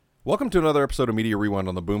Welcome to another episode of Media Rewind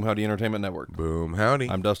on the Boom Howdy Entertainment Network. Boom howdy.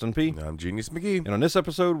 I'm Dustin P. I'm Genius McGee. And on this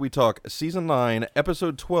episode, we talk Season 9,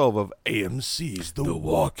 Episode 12 of AMC's The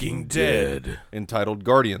Walking Dead, entitled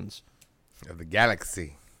Guardians. Of the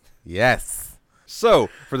Galaxy. Yes. So,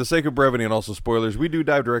 for the sake of brevity and also spoilers, we do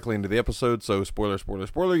dive directly into the episode, so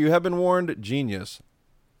spoiler, you have been warned. Genius.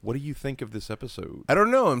 What do you think of this episode? I don't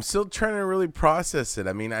know. I'm still trying to really process it.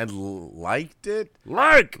 I mean, I liked it.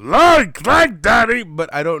 Like, Daddy.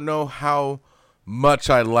 But I don't know how much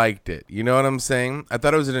I liked it. You know what I'm saying? I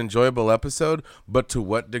thought it was an enjoyable episode, but to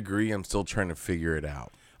what degree, I'm still trying to figure it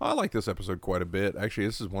out. I like this episode quite a bit. Actually,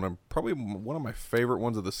 this is probably one of my favorite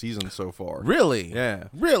ones of the season so far. Really? Yeah.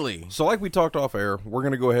 Really? So like we talked off air, we're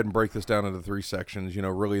going to go ahead and break this down into three sections. You know,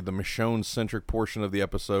 really the Michonne-centric portion of the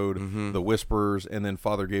episode, the Whisperers, and then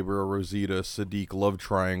Father Gabriel, Rosita, Siddiq love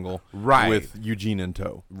triangle with Eugene in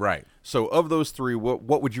tow. Right. So of those three,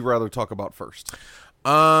 what would you rather talk about first?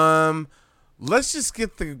 Let's just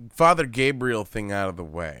get the Father Gabriel thing out of the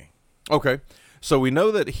way. Okay. So we know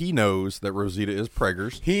that he knows that Rosita is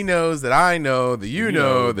preggers. He knows that I know that you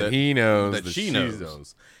know that he knows that she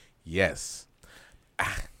knows. Yes. All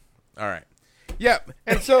right. Yep.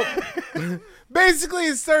 And so basically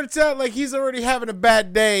it starts out like he's already having a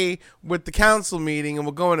bad day with the council meeting, and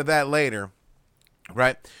we'll go into that later.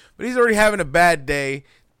 Right? But he's already having a bad day.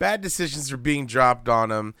 Bad decisions are being dropped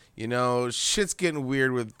on him. You know, shit's getting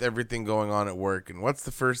weird with everything going on at work. And what's the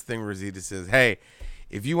first thing Rosita says? Hey,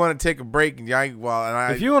 if you want to take a break,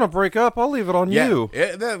 if you want to break up, I'll leave it on you.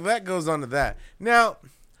 That goes on to that. Now,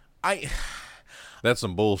 that's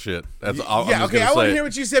some bullshit. I want to hear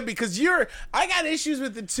what you said, because I got issues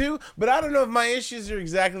with it too, but I don't know if my issues are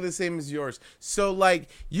exactly the same as yours. So like,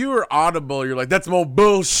 you were audible. You're like, that's more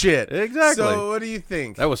bullshit. Exactly. So what do you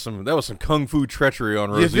think? That was some kung fu treachery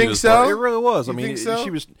on Rosita's You think so? part. It really was. You think so?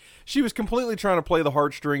 She was completely trying to play the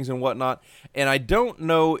heartstrings and whatnot. And I don't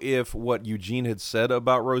know if what Eugene had said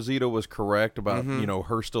about Rosita was correct about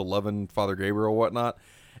her still loving Father Gabriel or whatnot.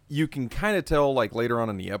 You can kind of tell, like, later on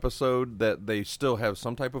in the episode that they still have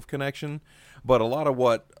some type of connection, but a lot of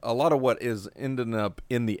what is ending up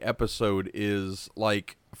in the episode is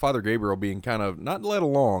like Father Gabriel being kind of not led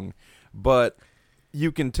along, but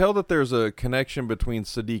you can tell that there's a connection between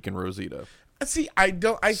Siddiq and Rosita. See,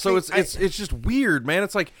 it's just weird, man.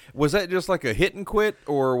 It's like, was that just like a hit and quit,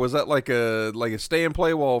 or was that like a stay and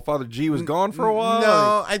play while Father G was gone for a while?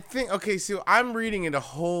 No, I think so I'm reading it a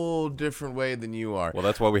whole different way than you are. Well,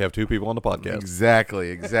 that's why we have two people on the podcast.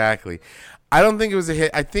 Exactly. I don't think it was a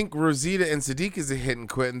hit. I think Rosita and Siddiq is a hit and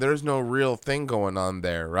quit, and there's no real thing going on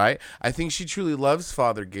there, right? I think she truly loves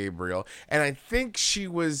Father Gabriel, and I think she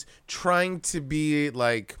was trying to be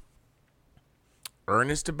like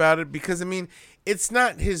earnest about it, because I mean, it's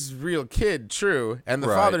not his real kid, true, and the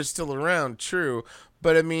father's still around, true,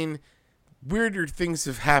 but I mean, weirder things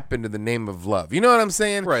have happened in the name of love. You know what I'm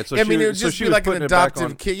saying? Right. So it would just be like an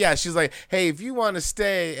adoptive kid. Yeah, she's like, hey, if you want to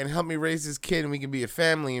stay and help me raise this kid and we can be a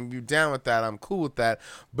family and you're down with that, I'm cool with that.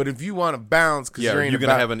 But if you want to bounce, because you're going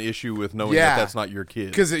to have an issue with knowing that that's not your kid.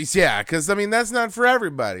 Because I mean, that's not for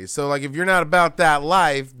everybody. So like, if you're not about that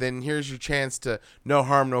life, then here's your chance to no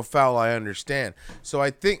harm, no foul. I understand. So I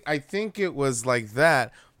think it was like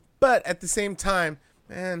that. But at the same time,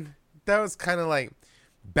 man, that was kind of like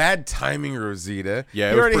bad timing, Rosita.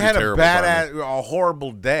 Yeah, you already had a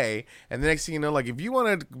horrible day, and the next thing you know, like, if you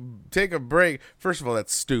want to take a break, first of all,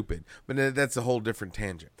 that's stupid, but that's a whole different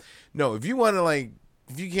tangent. No, if you want to, like,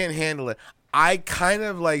 if you can't handle it, I kind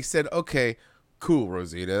of like said, okay, cool,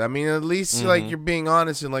 Rosita. I mean, at least like you're being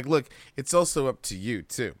honest and like, look, it's also up to you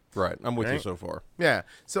too. Right, I'm with you so far. Yeah,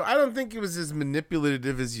 so I don't think it was as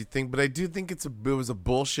manipulative as you think, but I do think it was a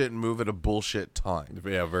bullshit move at a bullshit time.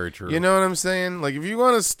 Yeah, very true. You know what I'm saying? Like, if you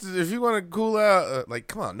want to cool out, like,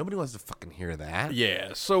 come on, nobody wants to fucking hear that. Yeah.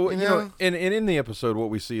 So you know, and in the episode, what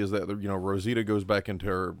we see is that Rosita goes back into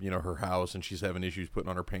her her house, and she's having issues putting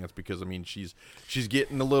on her pants because I mean she's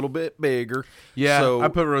getting a little bit bigger. Yeah. So I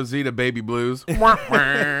put Rosita baby blues.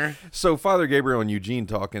 So Father Gabriel and Eugene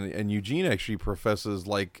talk, and Eugene actually professes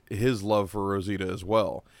like his love for Rosita as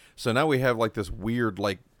well. So now we have like this weird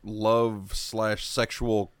like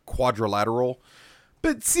love/sexual quadrilateral.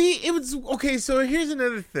 But see, it was okay. So here's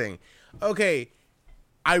another thing. Okay,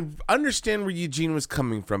 I understand where Eugene was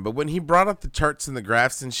coming from, but when he brought up the charts and the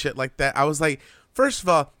graphs and shit like that, I was like, first of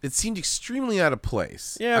all, it seemed extremely out of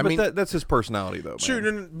place. Yeah, I mean, that's his personality, though. Sure,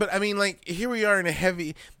 man. But I mean, like, here we are in a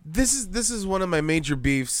heavy. This is one of my major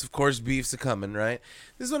beefs. Of course, beefs are coming, right?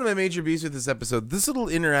 This is one of my major beefs with this episode. This little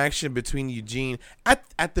interaction between Eugene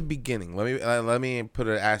at the beginning. Let me put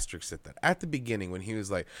an asterisk at that. At the beginning, when he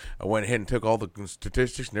was like, I went ahead and took all the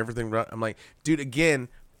statistics and everything. I'm like, dude, again,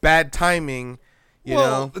 bad timing. You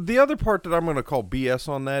know, the other part that I'm going to call BS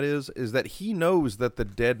on that is that he knows that the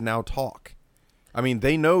dead now talk. I mean,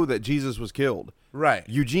 they know that Jesus was killed. right?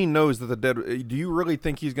 Eugene knows that the dead. Do you really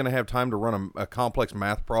think he's going to have time to run a complex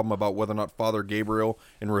math problem about whether or not Father Gabriel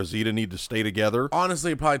and Rosita need to stay together?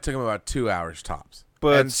 Honestly, it probably took him about 2 hours tops.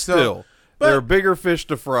 But And still, there are bigger fish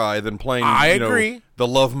to fry than playing. I agree. The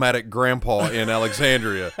Love-matic grandpa in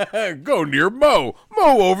Alexandria. Go near Mo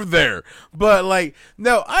over there. But like,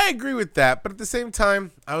 no, I agree with that. But at the same time,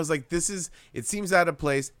 I was like, it seems out of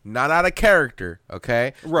place, not out of character.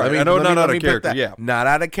 Okay, Right. I know not out of put character, that. yeah. Not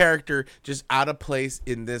out of character, just out of place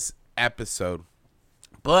in this episode.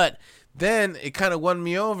 But then it kind of won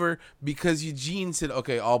me over because Eugene said,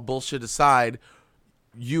 okay, all bullshit aside,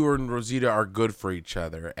 you and Rosita are good for each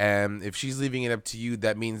other. And if she's leaving it up to you,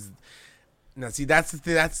 that means... Now, see, that's the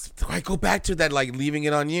thing. That's I go back to that, like, leaving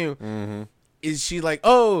it on you. Mm-hmm. Is she like,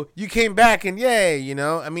 oh, you came back and yay, you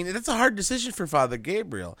know? I mean, that's a hard decision for Father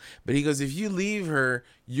Gabriel. But he goes, if you leave her,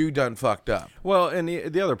 you done fucked up. Well, and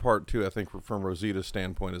the other part, too, I think from Rosita's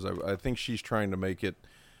standpoint is I think she's trying to make it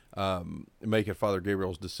Father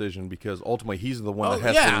Gabriel's decision because ultimately he's the one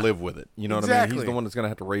that has to live with it. You know what I mean? He's the one that's going to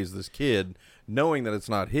have to raise this kid knowing that it's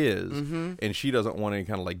not his, and she doesn't want any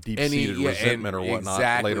kind of like deep-seated resentment or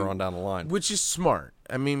whatnot later on down the line. Which is smart.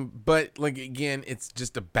 I mean, but like again, it's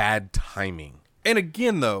just a bad timing. And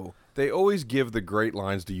again, though, they always give the great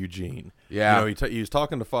lines to Eugene. Yeah. You know, he was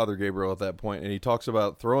talking to Father Gabriel at that point, and he talks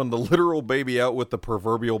about throwing the literal baby out with the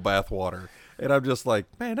proverbial bathwater. And I'm just like,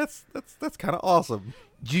 man, that's kind of awesome.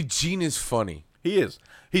 Eugene is funny. He is.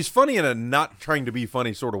 He's funny in a not trying to be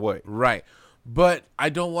funny sort of way. Right. But I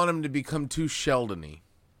don't want him to become too Sheldon-y.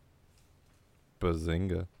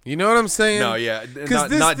 Bazinga. You know what I'm saying? No, yeah.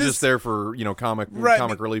 Not just there for, comic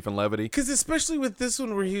relief and levity. Because especially with this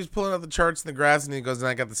one where he was pulling out the charts in the graphs and he goes, and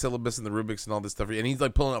I got the syllabus and the Rubik's and all this stuff. And he's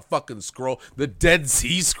like pulling out fucking scroll, the Dead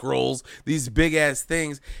Sea Scrolls, these big ass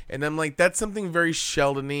things. And I'm like, that's something very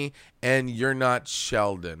Sheldon-y, and you're not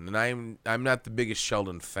Sheldon. And I'm not the biggest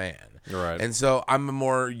Sheldon fan. Right. And so I'm a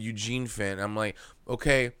more Eugene fan. I'm like,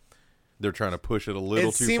 okay. They're trying to push it a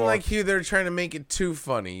little too far. It seemed like they're trying to make it too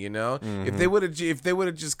funny, you know? Mm-hmm. If they would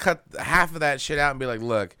have just cut half of that shit out and be like,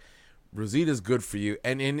 look, Rosita's good for you.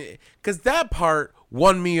 And because that part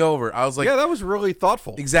won me over. I was like, yeah, that was really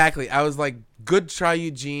thoughtful. Exactly. I was like, good try,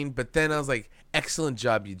 Eugene. But then I was like, excellent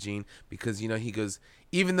job, Eugene. Because, he goes,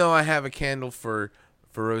 even though I have a candle for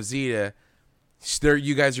Rosita,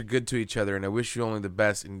 you guys are good to each other. And I wish you only the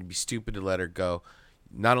best. And it'd be stupid to let her go.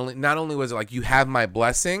 Not only was it like you have my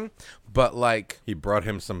blessing, but like he brought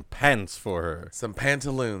him some pants for her, some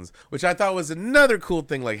pantaloons, which I thought was another cool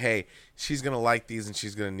thing. Like, hey, she's gonna like these and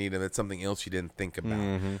she's gonna need them. That's something else she didn't think about.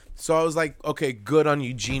 Mm-hmm. So I was like, okay, good on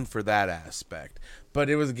Eugene for that aspect. But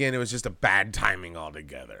it was just a bad timing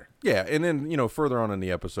altogether. Yeah, and then further on in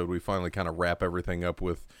the episode, we finally kind of wrap everything up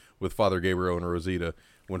with Father Gabriel and Rosita.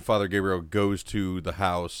 When Father Gabriel goes to the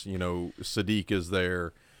house, Siddiq is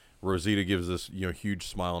there. Rosita gives this, huge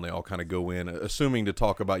smile, and they all kind of go in, assuming to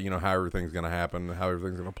talk about, how everything's going to happen, how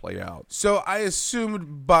everything's going to play out. So I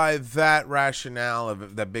assumed by that rationale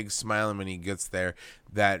of that big smile when he gets there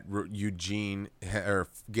that Eugene or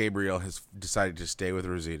Gabriel has decided to stay with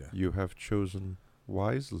Rosita. You have chosen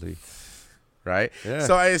wisely. Right? Yeah.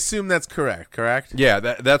 So I assume that's correct? Yeah,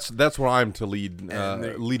 that's what I'm to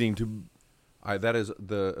leading to. That is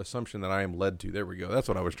the assumption that I am led to. There we go. That's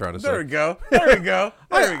what I was trying to say. There we go. There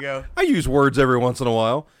we go. I use words every once in a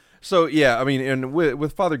while. So, yeah, I mean, and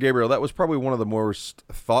with Father Gabriel, that was probably one of the most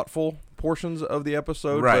thoughtful portions of the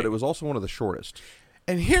episode, right. But it was also one of the shortest.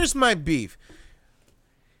 And here's my beef.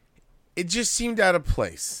 It just seemed out of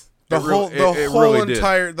place. The whole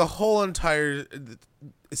entire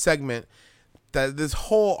segment, this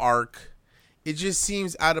whole arc, it just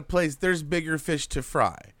seems out of place. There's bigger fish to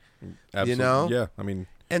fry. Absolutely. Yeah, I mean,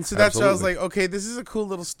 and so that's why I was like, okay, this is a cool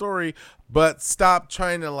little story, but stop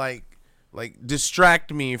trying to like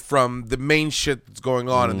distract me from the main shit that's going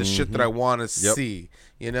on and the shit that I want to see,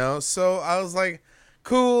 So I was like,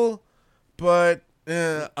 cool, but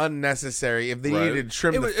unnecessary. If they needed to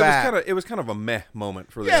trim the fat, it was kind of a meh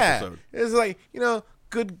moment for the episode. It was like,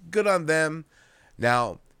 good on them.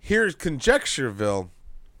 Now here's Conjectureville.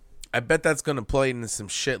 I bet that's going to play into some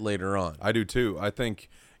shit later on. I do too. I think.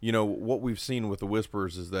 What we've seen with the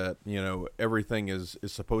Whispers is that, everything is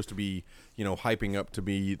supposed to be, hyping up to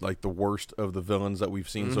be like the worst of the villains that we've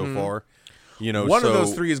seen so far. One of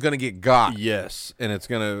those three is going to get got. Yes, and it's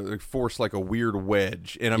going to force like a weird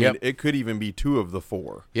wedge. And I mean, it could even be two of the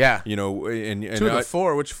four. Yeah. And two of the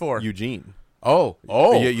four? Which four? Eugene. Oh,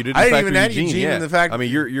 Yeah, you didn't. I didn't factor even add Eugene. Eugene Yeah. in the fact. I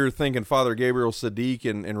mean, you're thinking Father Gabriel, Sadiq,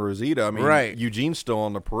 and Rosita. I mean, Right. Eugene's still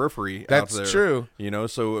on the periphery. That's out there, true.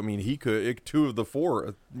 So I mean, he could 2 of the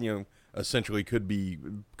 4. Essentially could be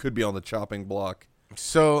on the chopping block.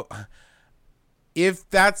 So, if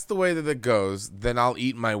that's the way that it goes, then I'll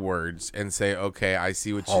eat my words and say, okay, I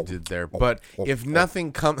see what you did there. But if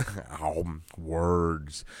nothing comes,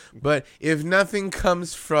 words. But if nothing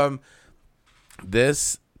comes from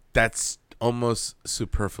this, that's almost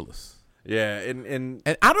superfluous. Yeah, and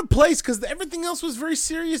out of place because everything else was very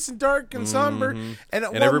serious and dark and somber. And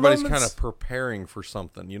everybody's kind of preparing for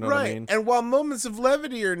something. You know what I mean? And while moments of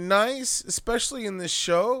levity are nice, especially in this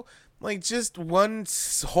show, like just one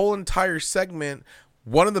whole entire segment,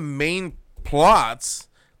 one of the main plots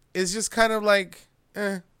is just kind of like,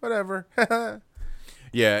 whatever.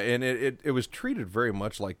 Yeah, and it was treated very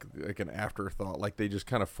much like an afterthought. Like they just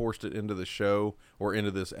kind of forced it into the show or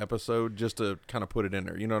into this episode just to kind of put it in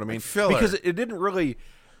there. You know what I mean? Like filler. Because it didn't really.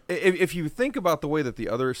 If you think about the way that the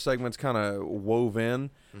other segments kind of wove in,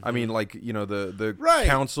 I mean, like the Right.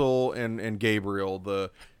 council and Gabriel,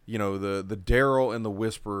 the Daryl and the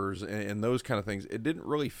Whisperers and those kind of things, it didn't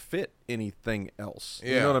really fit anything else.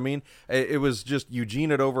 You Yeah. know what I mean? It was just Eugene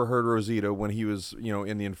had overheard Rosita when he was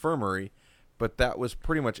in the infirmary. But that was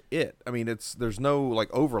pretty much it. I mean, there's no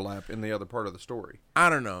like overlap in the other part of the story. I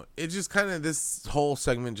don't know. It just kind of, this whole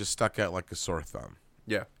segment just stuck out like a sore thumb.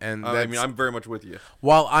 Yeah, And I mean, I'm very much with you.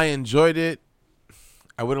 While I enjoyed it,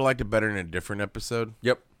 I would have liked it better in a different episode.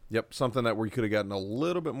 Yep. Something that where you could have gotten a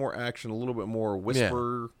little bit more action, a little bit more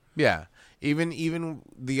whisper. Yeah. Even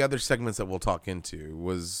the other segments that we'll talk into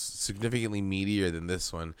was significantly meatier than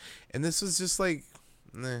this one. And this was just like,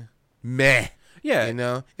 meh.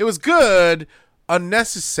 Yeah, It was good,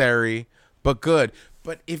 unnecessary, but good.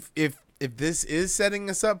 But if this is setting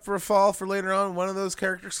us up for a fall for later on, one of those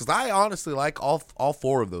characters, because I honestly like all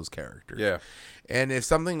 4 of those characters. Yeah. And if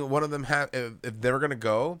one of them if they're gonna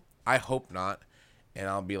go, I hope not. And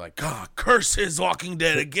I'll be like, God, curse his Walking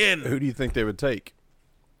Dead again. Who do you think they would take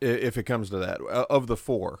if it comes to that of the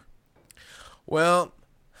 4? Well,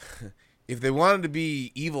 if they wanted to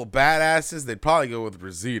be evil badasses, they'd probably go with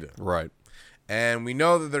Rosita. Right. And we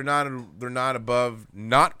know that they're not above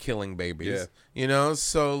not killing babies. Yeah.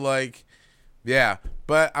 So like, yeah.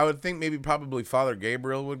 But I would think probably Father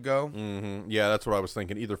Gabriel would go. Mm-hmm. Yeah, that's what I was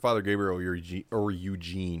thinking. Either Father Gabriel or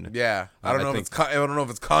Eugene. Yeah. I don't know if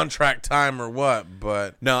it's contract time or what,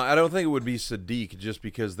 but No, I don't think it would be Sadiq just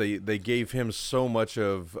because they gave him so much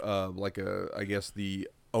of I guess the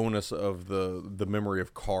onus of the memory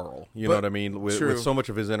of Carl. You know what I mean? With so much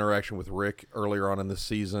of his interaction with Rick earlier on in the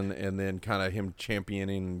season, and then kind of him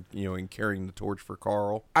championing, and carrying the torch for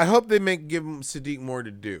Carl. I hope they give him Sadiq more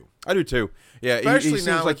to do. I do too. Yeah, Especially he seems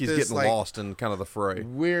now like with he's this, getting lost in kind of the fray.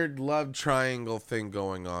 Weird love triangle thing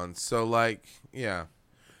going on. So like, yeah.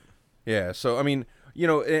 Yeah, so I mean,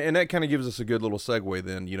 and that kind of gives us a good little segue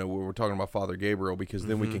then, when we're talking about Father Gabriel, because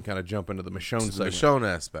then we can kind of jump into the Michonne segment. Michonne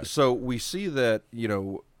aspect. So we see that,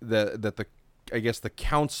 that the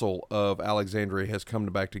council of Alexandria has come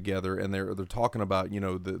back together, and they're talking about,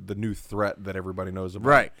 the new threat that everybody knows about.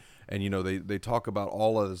 Right. And, they talk about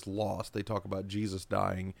all of this loss. They talk about Jesus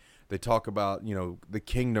dying. They talk about, the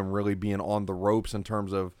kingdom really being on the ropes in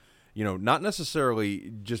terms of, not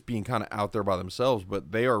necessarily just being kind of out there by themselves,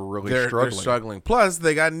 but they are really struggling. They're struggling. Plus,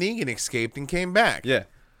 they got Negan escaped and came back. Yeah.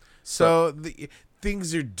 So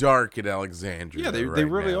things are dark at Alexandria. Yeah, they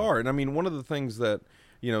really are. And I mean, one of the things that,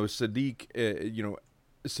 Sadiq,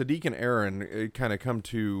 Sadiq and Aaron kind of come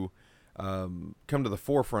to the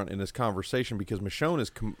forefront in this conversation because Michonne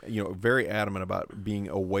is very adamant about being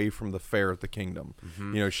away from the fair at the kingdom.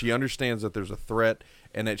 Mm-hmm. She understands that there's a threat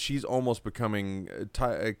and that she's almost becoming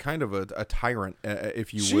kind of a tyrant,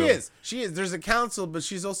 if you will. She is. There's a council, but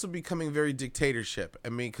she's also becoming very dictatorship. I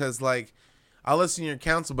mean, because like, I'll listen to your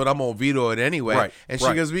council, but I'm going to veto it anyway. Right, and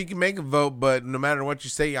she goes, we can make a vote, but no matter what you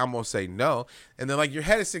say, I'm going to say no. And they're like, you're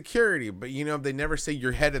head of security, but they never say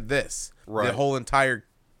you're head of this. Right. The whole entire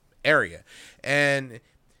area. And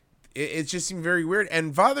it just seemed very weird.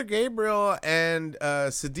 And Father Gabriel and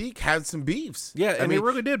Sadiq had some beefs. Yeah, I mean, it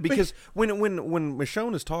really did, because when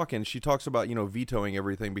Michonne is talking, she talks about vetoing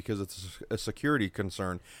everything because it's a security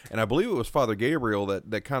concern, and I believe it was Father Gabriel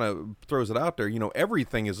that kind of throws it out there.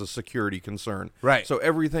 Everything is a security concern, right? So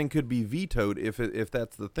everything could be vetoed if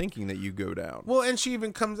that's the thinking that you go down. Well, and she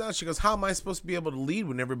even comes out. She goes, "How am I supposed to be able to lead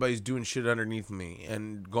when everybody's doing shit underneath me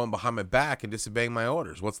and going behind my back and disobeying my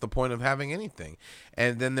orders? What's the point of having anything?"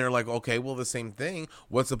 And then they're like, like, okay, well, the same thing.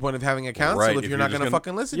 What's the point of having a council Right, if you're not going to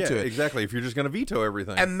fucking listen to it? Exactly. If you're just going to veto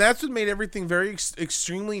everything. And that's what made everything very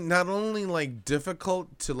extremely not only like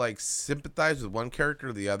difficult to like sympathize with one character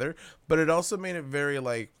or the other, but it also made it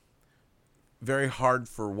very hard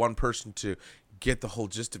for one person to get the whole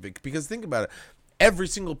gist of it. Because think about it. Every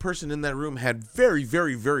single person in that room had very,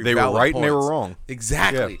 very, very they valid were right points. and they were wrong.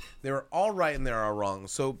 Exactly. Yeah. They were all right and they were all wrong.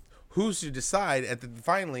 So who's to decide?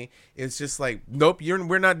 Finally, it's just like, nope,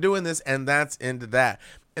 we're not doing this, and that's into that.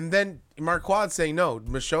 And then Marquand saying, no,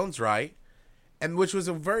 Michonne's right, and which was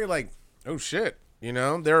a very like, oh shit,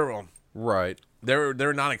 they're Right.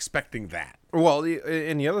 They're not expecting that. Well,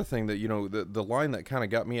 and the other thing that, the line that kind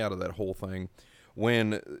of got me out of that whole thing,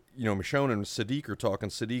 when, Michonne and Siddiq are talking,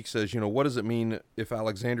 Siddiq says, what does it mean if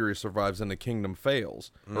Alexandria survives and the kingdom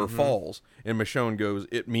fails or falls? And Michonne goes,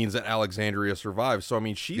 it means that Alexandria survives. So, I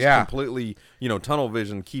mean, she's completely, tunnel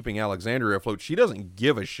vision keeping Alexandria afloat. She doesn't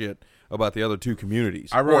give a shit about the other two communities.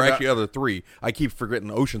 Or actually other three. I keep forgetting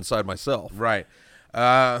Oceanside myself. Right.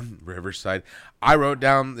 Riverside. I wrote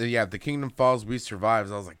down, if the kingdom falls, we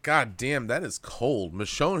survive. I was like, God damn, that is cold.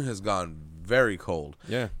 Michonne has gone very cold.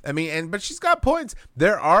 Yeah. I mean, but she's got points.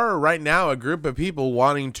 There are right now a group of people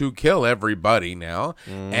wanting to kill everybody now,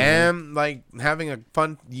 and like having a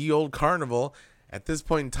fun ye old carnival at this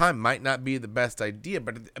point in time might not be the best idea.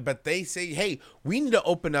 But they say, hey, we need to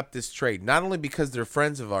open up this trade, not only because they're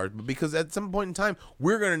friends of ours, but because at some point in time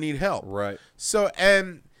we're going to need help. Right. So,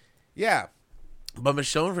 but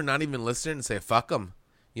Michonne for not even listening and say fuck them.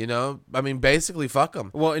 I mean, basically, fuck them.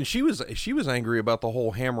 Well, and she was angry about the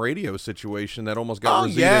whole ham radio situation that almost got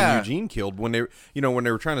Rosita and Eugene killed when they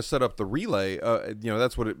were trying to set up the relay.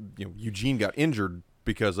 That's what Eugene got injured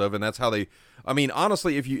because of, and that's how they. I mean,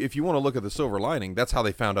 honestly, if you want to look at the silver lining, that's how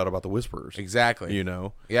they found out about the Whisperers. Exactly.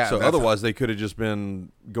 Yeah. So otherwise, they could have just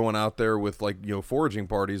been going out there with foraging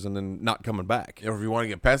parties and then not coming back. Or if you want to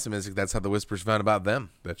get pessimistic, that's how the Whisperers found about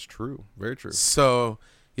them. That's true. Very true. So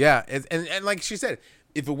yeah, and like she said,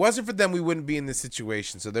 if it wasn't for them, we wouldn't be in this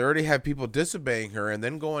situation. So they already have people disobeying her and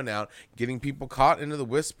then going out, getting people caught into the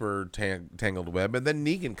Whisperer tangled web, and then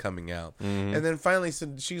Negan coming out. And then finally,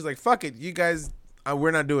 so she's like, fuck it, you guys,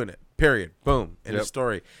 we're not doing it. Period. Boom. End of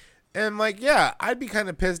story. And like, yeah, I'd be kind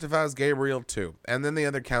of pissed if I was Gabriel too. And then the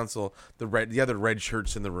other council, the other red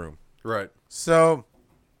shirts in the room. Right. So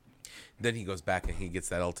then he goes back and he gets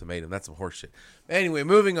that ultimatum. That's some horseshit. Anyway,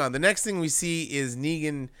 moving on. The next thing we see is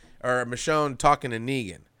Negan or Michonne talking to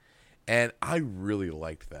Negan. And I really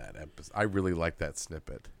liked that episode. I really liked that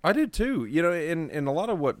snippet. I did too. And a lot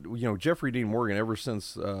of what, Jeffrey Dean Morgan, ever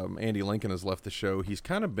since Andy Lincoln has left the show, he's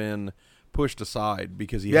kind of been pushed aside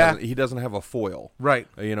because he doesn't have a foil. Right.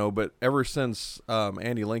 But ever since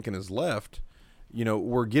Andy Lincoln has left,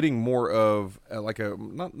 we're getting more of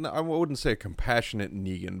I wouldn't say a compassionate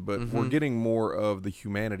Negan, but we're getting more of the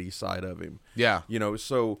humanity side of him. Yeah.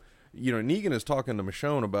 So Negan is talking to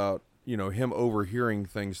Michonne about, him overhearing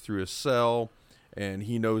things through his cell, and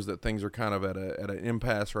he knows that things are kind of at an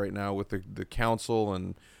impasse right now with the council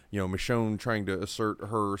and, Michonne trying to assert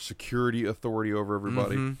her security authority over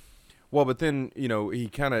everybody. Well, but then, he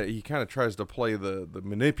kind of tries to play the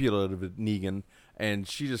manipulative Negan, and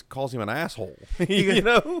she just calls him an asshole. She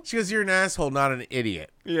goes, you're an asshole, not an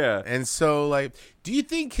idiot. Yeah. And so, like, do you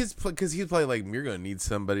think because he's probably like, you're going to need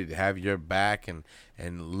somebody to have your back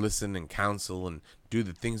and listen and counsel and do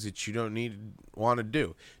the things that you don't want to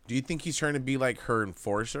do. Do you think he's trying to be like her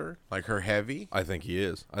enforcer, like her heavy? I think he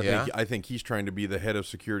is. I think he's trying to be the head of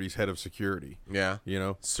security's head of security. Yeah.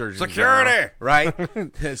 Sergeant security, right?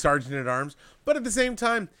 Sergeant at arms. But at the same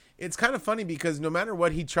time, it's kind of funny because no matter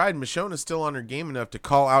what he tried, Michonne is still on her game enough to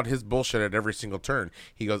call out his bullshit at every single turn.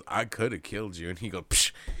 He goes, I could have killed you. And he goes,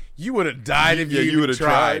 psh, you would have died if you would have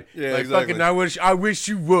tried. Yeah, like, exactly. fucking, I wish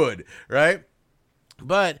you would, right?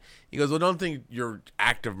 But he goes, well, don't think your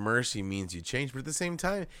act of mercy means you change. But at the same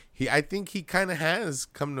time, I think he kind of has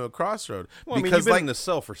come to a crossroad. Well, because you've been in the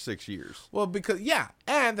cell for 6 years. Well, because,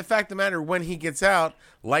 and the fact of the matter, when he gets out,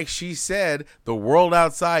 like she said, the world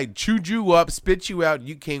outside chewed you up, spit you out,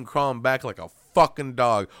 you came crawling back like a fucking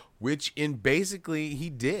dog, which basically he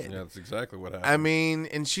did. Yeah, that's exactly what happened. I mean,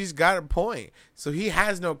 and she's got a point. So he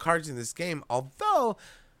has no cards in this game. Although,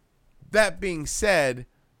 that being said,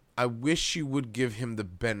 I wish you would give him the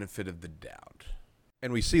benefit of the doubt.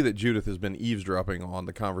 And we see that Judith has been eavesdropping on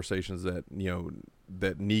the conversations that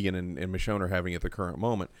that Negan and Michonne are having at the current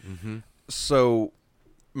moment. So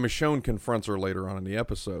Michonne confronts her later on in the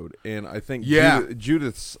episode, and I think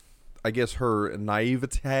Judith's, I guess, her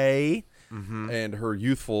naivete and her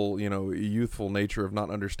youthful nature of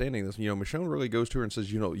not understanding this. Michonne really goes to her and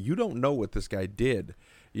says, you don't know what this guy did.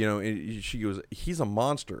 You know, and she goes, he's a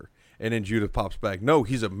monster. And then Judith pops back, no,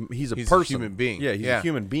 he's a person. A human being. Yeah, he's a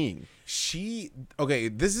human being.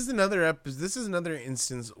 This is another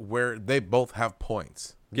instance where they both have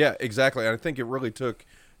points. Yeah, exactly. And I think it really took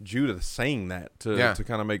Judith saying that to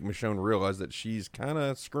kind of make Michonne realize that she's kind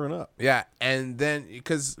of screwing up. Yeah, and then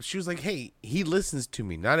because she was like, hey, he listens to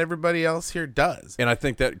me. Not everybody else here does. And I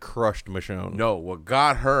think that crushed Michonne. No, what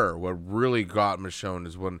really got Michonne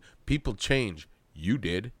is when people change. You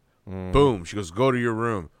did. Boom. She goes, go to your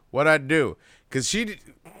room. What'd I do? Because she's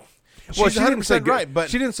she didn't say right, but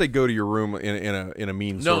she didn't say go to your room in a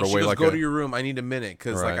mean sort of way. Goes, like go to your room. I need a minute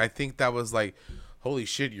because right. I think that was like, holy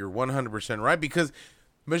shit, you're 100% right because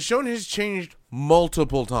Michonne has changed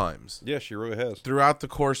multiple times. Yeah, she really has throughout the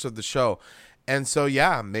course of the show, and so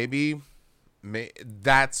maybe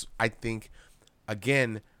that's I think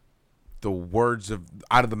again the words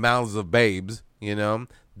out of the mouths of babes. You know,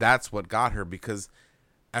 that's what got her because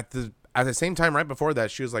at the same time, right before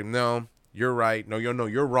that, she was like, no, you're right. No,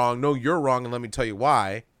 you're wrong. No, you're wrong. And let me tell you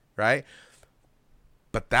why. Right.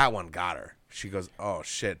 But that one got her. She goes, oh,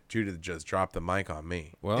 shit. Judith just dropped the mic on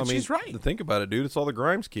me. Well, and she's right. Think about it, dude. It's all the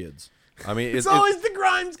Grimes kids. I mean, it's always the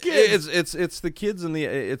Grimes kids. It's the kids in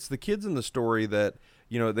the story that,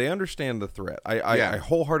 you know, they understand the threat. I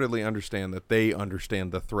wholeheartedly understand that they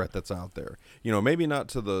understand the threat that's out there. You know, maybe not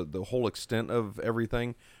to the whole extent of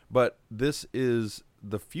everything, but this is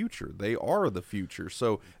the future. They are the future.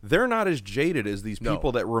 So they're not as jaded as these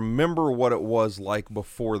people that remember what it was like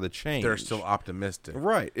before the change. They're still optimistic.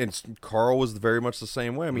 Right. And Carl was very much the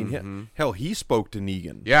same way. I mean, hell, he spoke to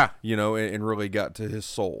Negan. Yeah. You know, and really got to his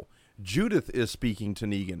soul. Judith is speaking to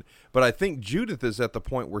Negan. But I think Judith is at the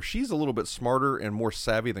point where she's a little bit smarter and more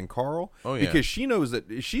savvy than Carl. Oh, yeah. Because she knows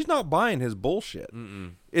that she's not buying his bullshit.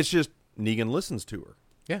 It's just Negan listens to her.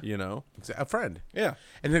 Yeah. You know? A friend. Yeah.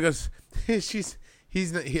 And he goes,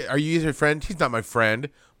 are you her friend? He's not my friend,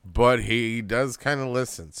 but he does kind of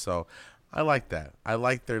listen. So I like that. I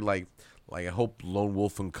like their like I hope lone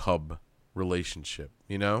wolf and cub relationship,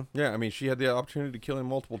 you know? Yeah, I mean, she had the opportunity to kill him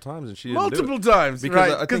multiple times, and she didn't multiple do it. times, because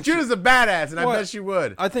right? Because Judith's a badass, and I bet she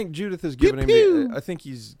would. I think Judith is giving him. I think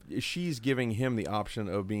she's giving him the option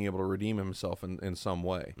of being able to redeem himself in some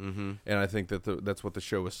way, and I think that that's what the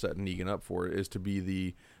show is setting Negan up for, is to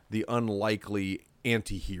be the unlikely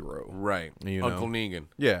anti-hero, right? You know? Uncle Negan,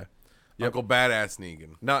 yeah. Yep. Uncle Badass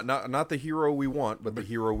Negan, not the hero we want, but the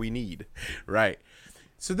hero we need, right?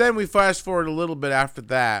 So then we fast forward a little bit after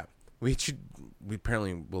that. We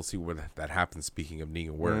apparently we'll see where that happens. Speaking of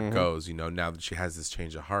Negan, where it goes, you know, now that she has this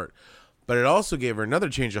change of heart, but it also gave her another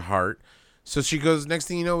change of heart. So she goes. Next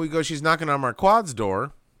thing you know, she's knocking on Marquard's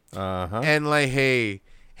door, and like, hey,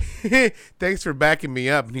 thanks for backing me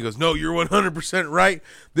up. And he goes, no, you're 100% right.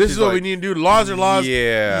 This is what we need to do. Laws are laws.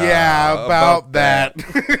 Yeah, about that.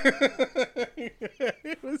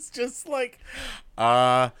 It was just like,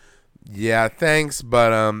 yeah, thanks,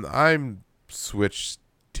 but I'm switched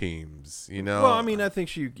teams, you know. Well, I mean, I think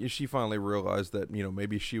she finally realized that, you know,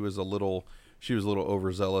 maybe she was a little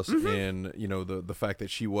overzealous in, you know, the fact that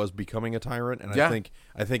she was becoming a tyrant, and I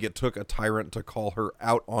think it took a tyrant to call her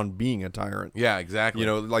out on being a tyrant. Yeah, exactly. You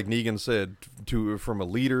know, like Negan said, from a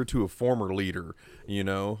leader to a former leader. You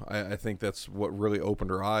know, I think that's what really opened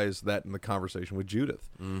her eyes. That in the conversation with Judith.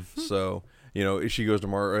 So, you know, she goes to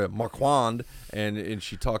Marquand and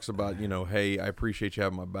she talks about, you know, hey, I appreciate you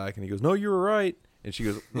having my back, and he goes, no, you were right. And she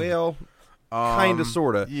goes, well, kind of,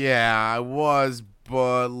 sort of. Yeah, I was,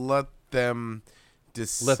 but let them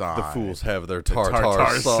decide. Let the fools have their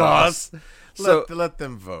tartar sauce. Let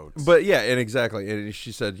them vote. But yeah, and exactly. And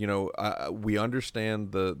she said, you know, we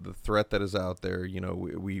understand the threat that is out there. You know,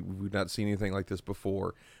 we've not seen anything like this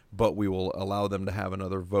before, but we will allow them to have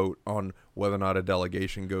another vote on whether or not a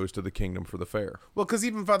delegation goes to the kingdom for the fair. Well, because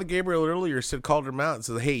even Father Gabriel earlier called him out and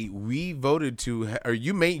said, hey, we voted to, or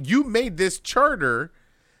you made this charter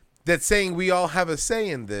that's saying we all have a say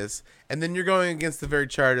in this, and then you're going against the very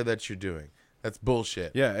charter that you're doing. That's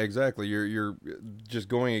bullshit. Yeah, exactly. You're just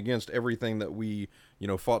going against everything that we, you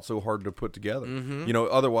know, fought so hard to put together. You know,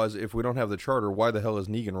 otherwise, if we don't have the charter, why the hell is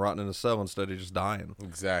Negan rotting in a cell instead of just dying?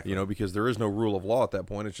 Exactly. You know, because there is no rule of law at that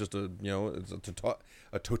point. It's just it's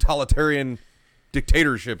a totalitarian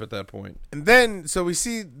dictatorship at that point. And then, so we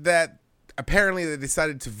see that apparently they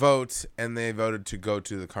decided to vote, and they voted to go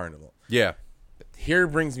to the carnival. Yeah. Here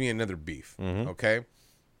brings me another beef. Okay.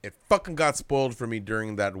 It fucking got spoiled for me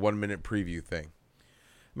during that 1 minute preview thing.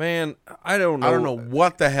 Man, I don't know. I don't know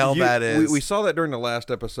what the hell that is. We saw that during the last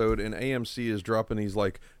episode, and AMC is dropping these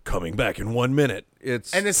like coming back in 1 minute.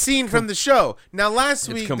 It's and a scene from the show. Now last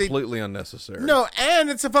it's week completely unnecessary. No, and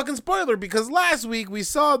it's a fucking spoiler because last week we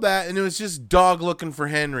saw that and it was just dog looking for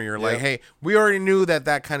Henry or like, Yep. hey, we already knew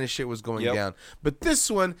that kind of shit was going Yep. down. But this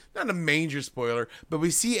one, not a major spoiler, but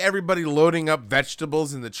we see everybody loading up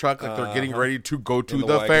vegetables in the truck like they're getting ready to go to In the,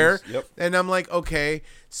 the fair. wagons. Yep. And I'm like, okay,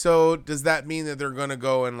 so does that mean that they're gonna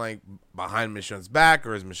go and like behind Michonne's back,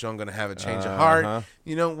 or is Michonne gonna have a change of heart?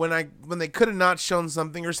 You know, when they could have not shown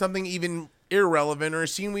something or something even irrelevant or a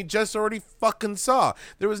scene we just already fucking saw.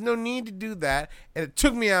 There was no need to do that, and it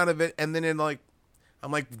took me out of it. And then I'm like,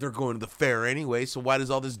 they're going to the fair anyway, so why does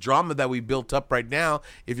all this drama that we built up right now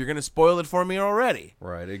if you're gonna spoil it for me already?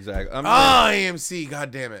 Right, exactly. AMC,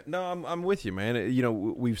 god damn it. No, I'm with you, man. You know,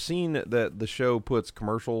 we've seen that the show puts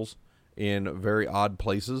commercials in very odd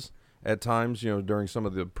places at times, you know, during some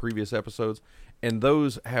of the previous episodes, and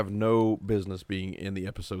those have no business being in the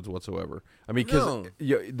episodes whatsoever. I mean, because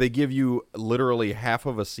they give you literally half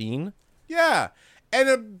of a scene. Yeah.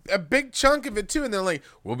 And a big chunk of it too, and they're like,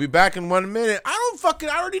 "We'll be back in 1 minute." I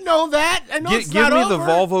already know that. I know it's Give not me over. the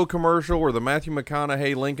Volvo commercial or the Matthew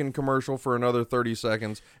McConaughey Lincoln commercial for another 30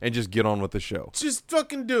 seconds and just get on with the show. Just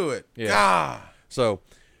fucking do it. Yeah. God. So,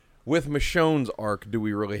 with Michonne's arc, do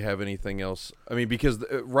we really have anything else? I mean, because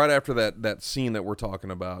right after that scene that we're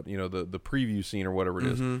talking about, you know, the preview scene or whatever it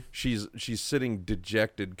is, she's sitting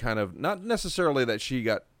dejected, kind of, not necessarily that she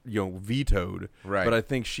got, you know, vetoed, right? But I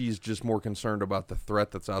think she's just more concerned about the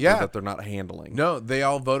threat that's out there that they're not handling. No, they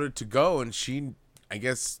all voted to go, and she, I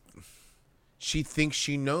guess, she thinks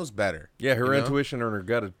she knows better. Yeah, her intuition and her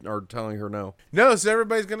gut are telling her no. No, so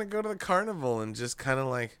everybody's gonna go to the carnival and just kind of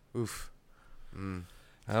like, oof.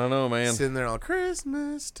 I don't know, man. Sitting there all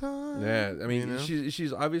Christmas time. Yeah, I mean, you know?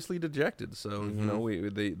 she's obviously dejected, so you know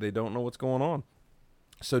they don't know what's going on.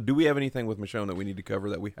 So, do we have anything with Michonne that we need to cover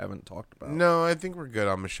that we haven't talked about? No, I think we're good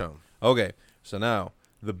on Michonne. Okay, so now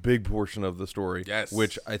the big portion of the story, Yes.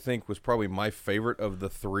 which I think was probably my favorite of the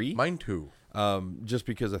three. Mine too. Just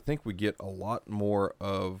because I think we get a lot more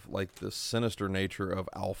of like the sinister nature of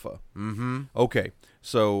Alpha. Mm-hmm. Okay,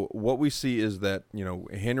 so what we see is that, you know,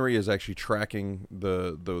 Henry is actually tracking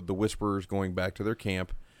the Whisperers going back to their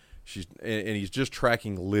camp. And he's just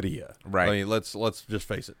tracking Lydia. Right. I mean, let's just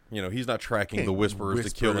face it. You know, he's not tracking the Whisperers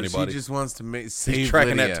to kill anybody. He just wants to save He's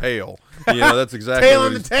tracking Lydia. that tail. You know, that's exactly Tail what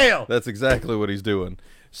on the he's- tail. That's exactly what he's doing.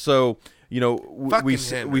 So, you know, we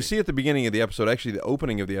Henry. see at the beginning of the episode, actually the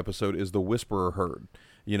opening of the episode is the Whisperer herd.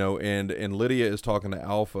 You know, and Lydia is talking to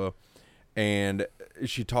Alpha, and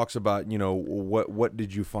she talks about, you know, what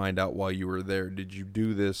did you find out while you were there? Did you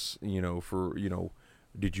do this, you know,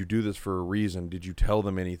 did you do this for a reason? Did you tell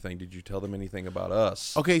them anything? Did you tell them anything about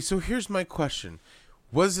us? Okay, so here's my question: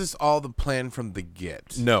 was this all the plan from the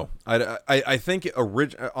get? No, I think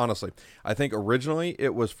honestly, I think originally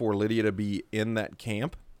it was for Lydia to be in that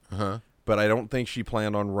camp, but I don't think she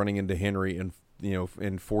planned on running into Henry and, you know,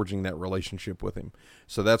 and forging that relationship with him.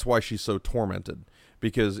 So that's why she's so tormented,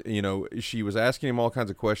 because, you know, she was asking him all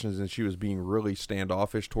kinds of questions and she was being really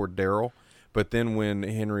standoffish toward Daryl. But then when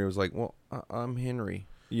Henry was like, "Well, I'm Henry,"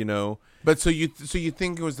 you know. But so you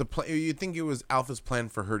think it was you think it was Alpha's plan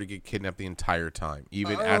for her to get kidnapped the entire time,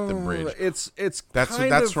 even at the bridge? It's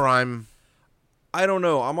That's where I'm. I don't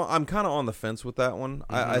know. I'm kind of on the fence with that one.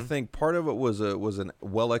 I think part of it was a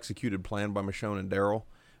well executed plan by Michonne and Daryl,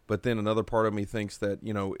 but then another part of me thinks that,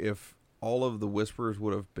 you know, if all of the Whisperers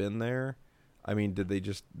would have been there, I mean,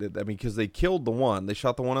 because they killed the one, they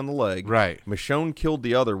shot the one in the leg, Right. Michonne killed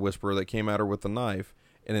the other Whisperer that came at her with the knife,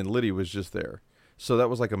 and then Lydia was just there. So that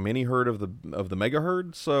was like a mini herd of the mega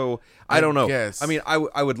herd. So I don't know. guess. I mean,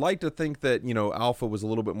 I would like to think that, you know, Alpha was a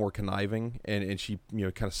little bit more conniving and she, you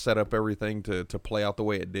know, kind of set up everything to play out the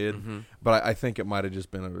way it did. But I think it might have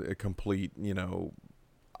just been a complete, you know,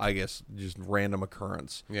 I guess just random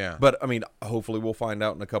occurrence. Yeah. But I mean, hopefully we'll find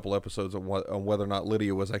out in a couple episodes on whether or not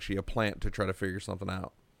Lydia was actually a plant to try to figure something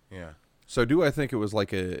out. Yeah. So do I think it was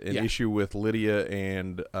like an issue with Lydia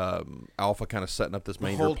and Alpha kind of setting up this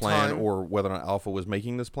major whole plan, time? or whether or not Alpha was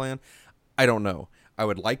making this plan? I don't know. I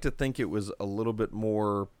would like to think it was a little bit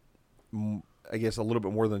more, I guess, a little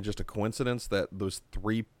bit more than just a coincidence that those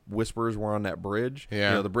three Whisperers were on that bridge.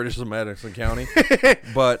 Yeah. You know, the bridge is in Madison County.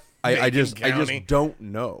 But I just don't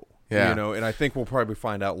know. Yeah. You know, and I think we'll probably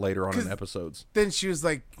find out later on in episodes. Then she was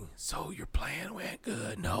like, "So your plan went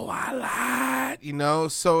good? No, I lied." You know,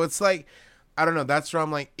 so it's like, I don't know. That's where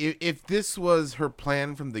I'm like, if this was her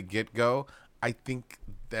plan from the get go, I think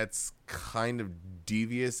that's kind of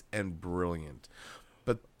devious and brilliant.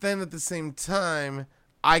 But then at the same time,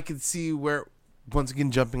 I could see where once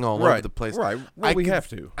again jumping all over the place. Right. Well, we have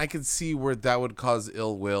to. I could see where that would cause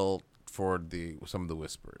ill will for some of the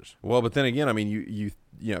Whisperers. Well, but then again, I mean, you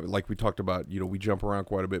know, like we talked about, you know, we jump around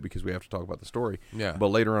quite a bit because we have to talk about the story. Yeah. But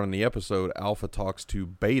later on in the episode, Alpha talks to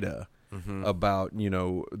Beta about, you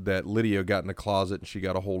know, that Lydia got in a closet and she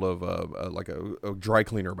got a hold of a dry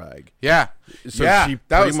cleaner bag. Yeah. So yeah. she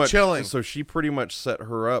That was much, chilling. So she pretty much set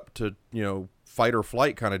her up to, you know, fight or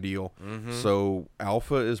flight kind of deal. So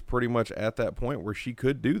Alpha is pretty much at that point where she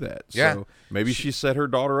could do that. Yeah. So maybe she set her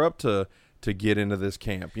daughter up to get into this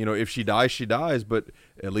camp. You know, if she dies, she dies, but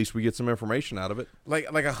at least we get some information out of it. Like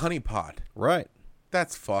a honeypot. Right.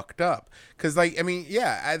 That's fucked up. Because, like, I mean,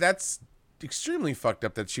 yeah, that's extremely fucked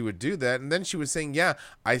up that she would do that. And then she was saying, yeah,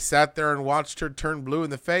 I sat there and watched her turn blue in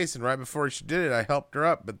the face, and right before she did it, I helped her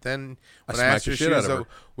up. But then when I asked her, if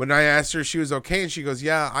she was okay, and she goes,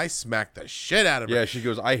 yeah, I smacked the shit out of her. Yeah, she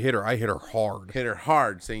goes, I hit her hard. Hit her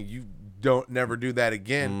hard, saying, you don't never do that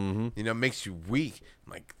again. You know, makes you weak.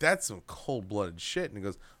 I'm like, that's some cold-blooded shit. And he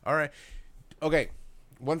goes, all right. Okay.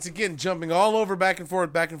 Once again, jumping all over back and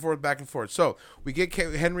forth, back and forth, back and forth. So we get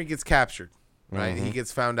Henry gets captured, right? He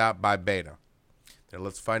gets found out by Beta. Now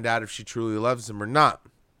let's find out if she truly loves him or not.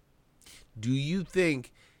 Do you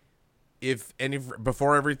think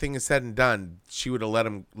before everything is said and done, she would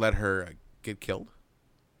have let her get killed?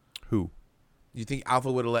 Who? You think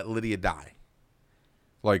Alpha would have let Lydia die?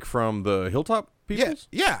 Like from the Hilltop people?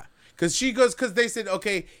 Yeah. Because they said,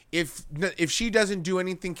 okay, if she doesn't do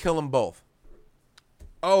anything, kill them both.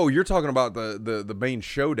 Oh, you're talking about the main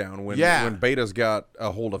showdown when Beta's got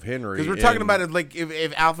a hold of Henry. Because we're talking about it like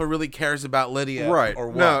if Alpha really cares about Lydia, right? Or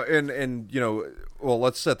what? No, and you know, well,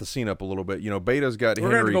 let's set the scene up a little bit. You know, Beta's got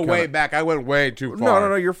We're Henry. We're gonna go way back. I went way too far.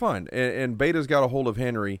 No, you're fine. And Beta's got a hold of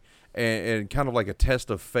Henry, and kind of like a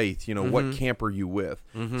test of faith. You know, what camp are you with?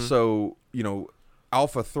 So you know,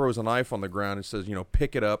 Alpha throws a knife on the ground and says, you know,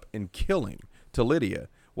 pick it up and kill him to Lydia.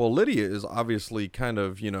 Well, Lydia is obviously kind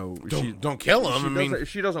of, you know, don't kill him.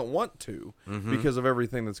 She doesn't want to because of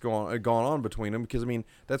everything that's gone on between them. Because I mean,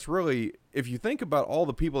 that's really, if you think about all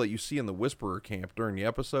the people that you see in the Whisperer camp during the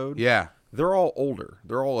episode, they're all older,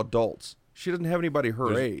 they're all adults. She doesn't have anybody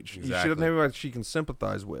her age. Exactly. She doesn't have anybody she can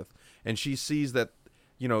sympathize with, and she sees that,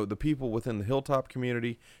 you know, the people within the Hilltop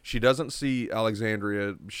community. She doesn't see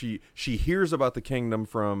Alexandria. She hears about the kingdom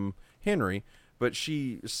from Henry, but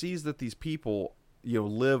she sees that these people, you know,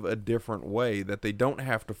 live a different way, that they don't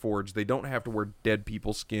have to forge, they don't have to wear dead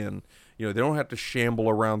people's skin, you know, they don't have to shamble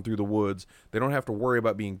around through the woods, they don't have to worry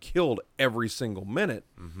about being killed every single minute.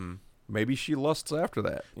 Maybe she lusts after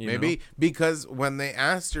that. Maybe because when they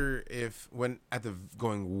asked her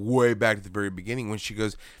going way back to the very beginning, when she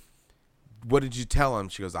goes, what did you tell him?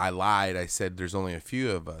 She goes, I lied. I said there's only a few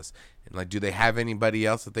of us. And like, do they have anybody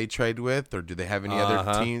else that they trade with, or do they have any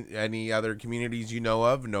other communities you know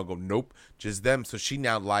of? And they'll go, nope, just them. So she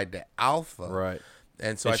now lied to Alpha, right?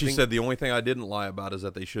 And so she said the only thing I didn't lie about is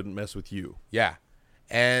that they shouldn't mess with you. Yeah,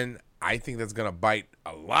 and I think that's gonna bite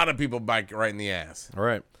a lot of people right in the ass. All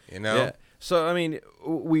right, you know. Yeah. So I mean,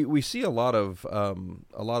 we see a lot of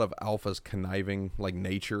Alpha's conniving like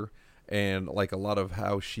nature, and like a lot of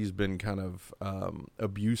how she's been kind of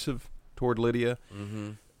abusive toward Lydia.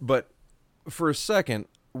 But for a second,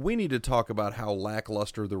 we need to talk about how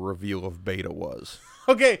lackluster the reveal of Beta was.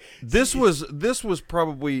 Okay, this was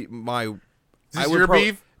probably my. Is this your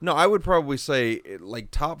beef? No, I would probably say like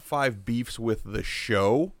top 5 beefs with the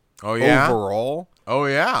show. Oh yeah, overall. Oh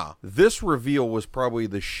yeah, this reveal was probably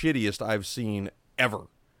the shittiest I've seen ever.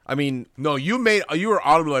 I mean, no, you were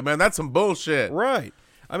audibly like, man, that's some bullshit, right?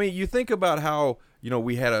 I mean, you think about how, you know,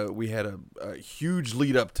 we had a huge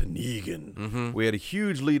lead up to Negan. We had a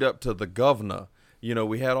huge lead up to the governor. You know,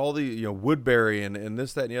 we had all the, you know, Woodbury and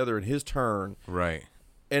this, that, and the other in his turn. Right.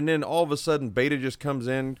 And then all of a sudden, Beta just comes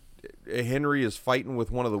in. Henry is fighting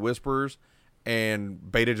with one of the Whisperers,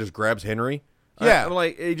 and Beta just grabs Henry. Yeah. I'm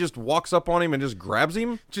like, he just walks up on him and just grabs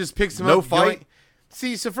him. Just picks him up. No fight.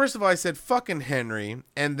 See, so first of all, I said fucking Henry,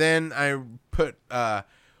 and then I put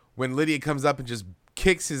when Lydia comes up and just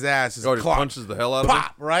kicks his ass, just punches the hell out of him.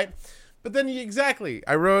 Right? But then exactly,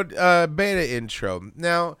 I wrote Beta intro.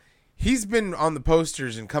 Now, he's been on the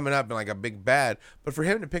posters and coming up in like a big bad, but for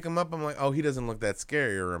him to pick him up, I'm like, oh, he doesn't look that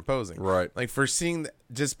scary or imposing. Right. Like for seeing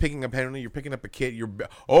just picking up Henry, you're picking up a kid. You're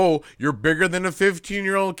bigger than a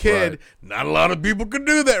 15-year-old kid. Right. Not a lot of people could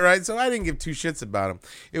do that, right? So I didn't give 2 shits about him.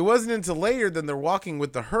 It wasn't until later than they're walking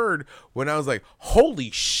with the herd when I was like, holy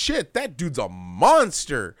shit, that dude's a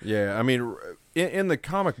monster. Yeah, I mean, in the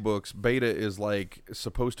comic books, Beta is like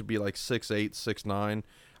supposed to be like 6'8", 6'9".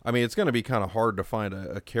 I mean, it's going to be kind of hard to find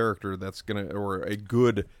a character that's going to, or a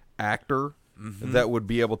good actor that would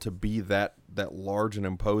be able to be that large and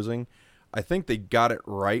imposing. I think they got it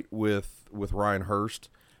right with Ryan Hurst.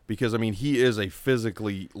 Because, I mean, he is a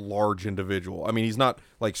physically large individual. I mean, he's not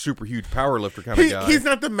like super huge powerlifter kind of guy. He's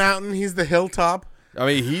not the mountain. He's the hilltop. I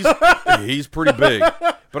mean, he's pretty big.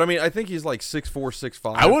 But, I mean, I think he's like 6'4",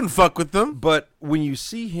 6'5". I wouldn't fuck with them. But when you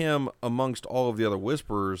see him amongst all of the other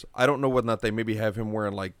Whisperers, I don't know whether or not they maybe have him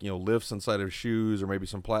wearing like, lifts inside of shoes or maybe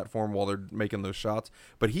some platform while they're making those shots.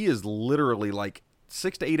 But he is literally like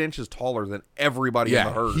 6 to 8 inches taller than everybody in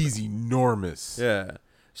the herd. He's enormous. Yeah.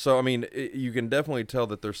 So, I mean, you can definitely tell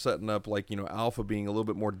that they're setting up, like, Alpha being a little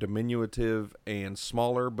bit more diminutive and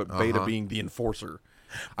smaller, but Beta being the enforcer.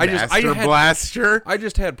 Blaster. I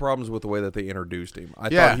just had problems with the way that they introduced him. I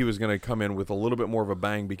thought he was going to come in with a little bit more of a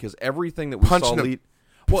bang because everything that we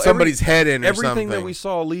saw somebody's head in or everything something. that we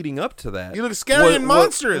saw leading up to that. You look scary and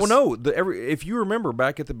monstrous. Well, no. If you remember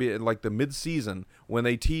back at the mid-season when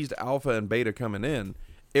they teased Alpha and Beta coming in,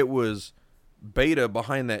 it was Beta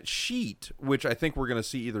behind that sheet, which I think we're going to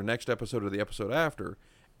see either next episode or the episode after,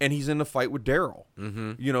 and he's in the fight with Daryl.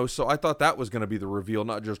 Mm-hmm. So I thought that was going to be the reveal,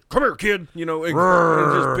 not just come here, kid. And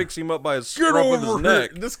just picks him up by his scruff of his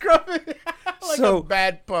neck. The scruff, like a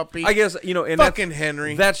bad puppy. I guess and fucking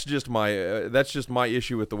Henry. That's just my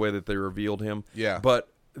issue with the way that they revealed him. Yeah,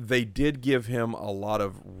 but they did give him a lot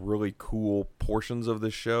of really cool portions of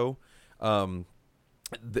this show.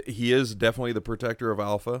 He is definitely the protector of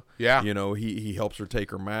Alpha. Yeah. He helps her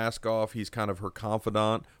take her mask off. He's kind of her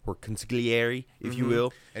confidant, her consigliere, if you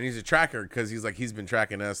will. And he's a tracker because he's been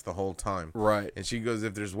tracking us the whole time. Right. And she goes,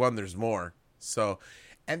 if there's one, there's more. So,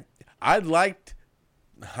 and I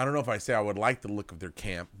don't know if I say I would like the look of their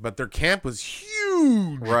camp, but their camp was huge.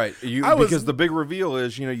 Right. Because the big reveal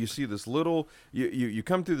is, you see this little, you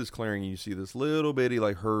come through this clearing and you see this little bitty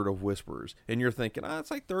like herd of Whisperers. And you're thinking,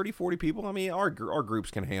 it's like 30, 40 people. I mean, our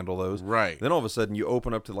groups can handle those. Right. Then all of a sudden you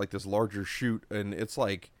open up to like this larger chute and it's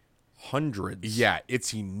like hundreds. Yeah,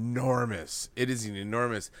 it's enormous. It is an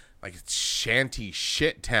enormous, like shanty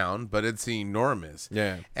shit town, but it's enormous.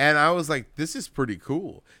 Yeah. And I was like, this is pretty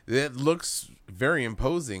cool. It looks very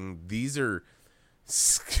imposing. These are,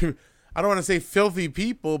 I don't want to say filthy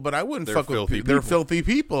people, but I wouldn't fuck with people. They're filthy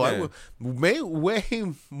people. Yeah.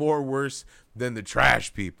 Way more worse than the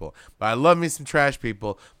trash people. But I love me some trash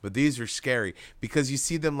people, but these are scary because you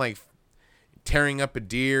see them like tearing up a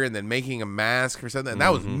deer and then making a mask or something. And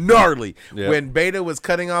that was gnarly. Yeah. When Beta was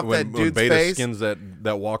cutting off that dude's Beta face. skins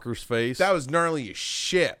that walker's face. That was gnarly as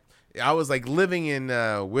shit. I was like, living in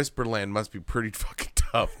Whisperland must be pretty fucking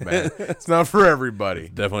tough, man. It's not for everybody.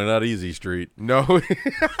 Definitely not easy street. No.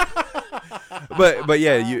 but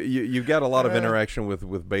yeah, you've got a lot of interaction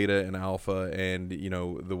with Beta and Alpha, and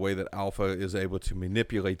the way that Alpha is able to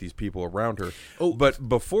manipulate these people around her. Oh, but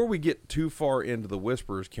before we get too far into the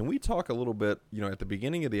Whisperers, can we talk a little bit? At the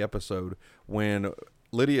beginning of the episode when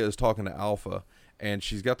Lydia is talking to Alpha and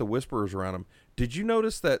she's got the Whisperers around him. Did you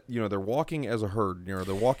notice that, they're walking as a herd,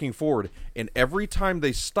 they're walking forward, and every time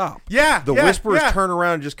they stop, the Whisperers turn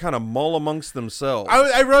around and just kind of mull amongst themselves.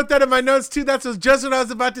 I wrote that in my notes, too. That's just what I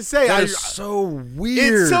was about to say. That is so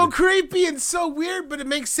weird. It's so creepy and so weird, but it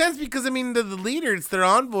makes sense because, the leader, it's their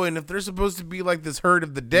envoy, and if they're supposed to be like this herd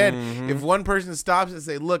of the dead, if one person stops and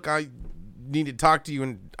say, look, I need to talk to you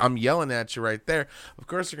and I'm yelling at you right there, of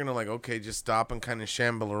course they're gonna okay, just stop and kind of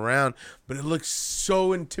shamble around, but it looks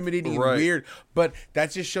so intimidating and weird. But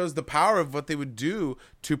that just shows the power of what they would do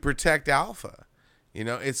to protect Alpha.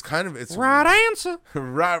 It's right answer.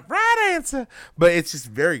 right answer, but it's just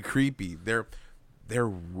very creepy. They're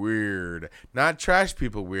weird. Not trash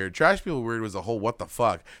people weird. Trash people weird was a whole what the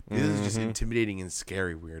fuck. This is just intimidating and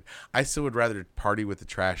scary weird. I still would rather party with the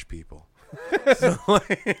trash people.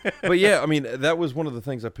 But yeah, that was one of the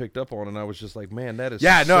things I picked up on, and I was just like, man, that is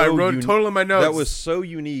I wrote totally in my notes. That was so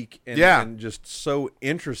unique and just so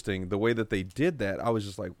interesting the way that they did that. I was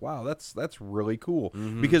just like, wow, that's really cool.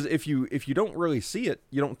 Because if you don't really see it,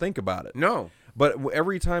 you don't think about it. No. But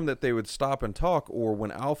every time that they would stop and talk, or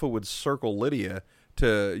when Alpha would circle Lydia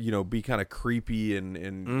to be kind of creepy and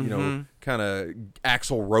kind of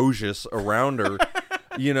Axl Rosius around her.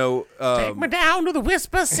 Take me down to the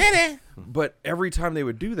Whisper City. But every time they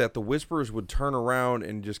would do that, the Whisperers would turn around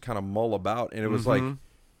and just kind of mull about, and it was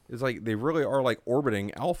it's like they really are like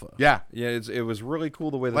orbiting Alpha. Yeah, it was really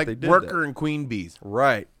cool the way that like they did worker that. and queen bees.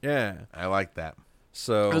 Right. Yeah, I like that.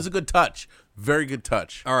 So it was a good touch. Very good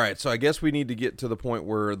touch. All right, so I guess we need to get to the point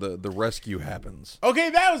where the rescue happens.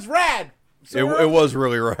 Okay, that was rad. So it was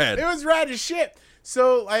really rad. It was rad as shit.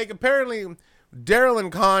 So apparently Daryl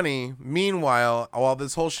and Connie, meanwhile, while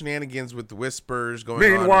this whole shenanigans with the Whispers going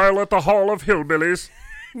on. At the Hall of Hillbillies.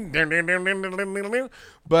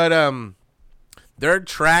 But they're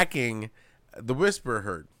tracking the Whisperer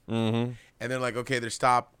herd. Mm-hmm. And they're like, okay, they're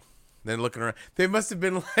stopped. Then looking around. They must have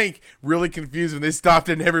been like really confused when they stopped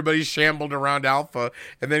and everybody shambled around Alpha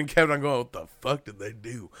and then kept on going, what the fuck did they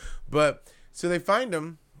do? But so they find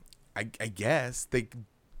him. I guess they.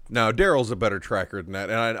 No, Daryl's a better tracker than that,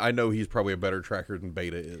 and I know he's probably a better tracker than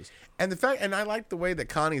Beta is. And I like the way that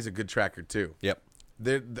Connie's a good tracker too. Yep.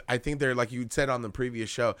 I think they're, like you said on the previous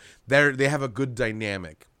show, they have a good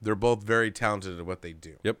dynamic. They're both very talented at what they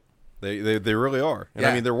do. Yep. They really are. And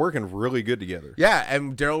I mean, they're working really good together. Yeah,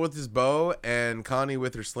 and Daryl with his bow and Connie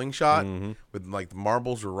with her slingshot with like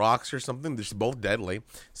marbles or rocks or something. They're both deadly.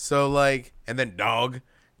 So like, and then Dog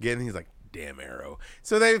he's like, damn arrow.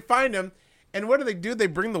 So they find him, and what do? They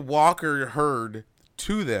bring the Walker herd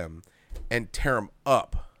to them and tear them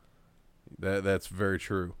up. That's very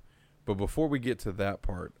true. But before we get to that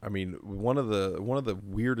part, I mean, one of the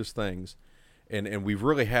weirdest things, and we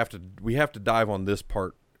really have to dive on this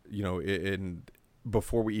part, you know, in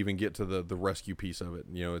before we even get to the rescue piece of it.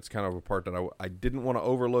 You know, it's kind of a part that I didn't want to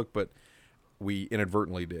overlook, but we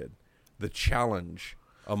inadvertently did. The challenge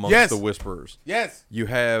amongst the Whisperers. Yes. You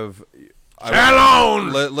have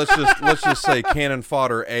challenge. Let's just say cannon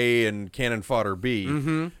fodder A and cannon fodder B.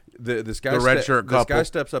 Mm-hmm. This guy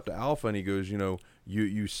steps up to Alpha and he goes, you know,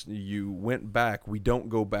 you went back. We don't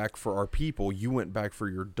go back for our people. You went back for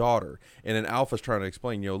your daughter. And then Alpha's trying to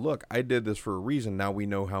explain, you know, look, I did this for a reason. Now we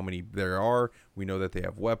know how many there are. We know that they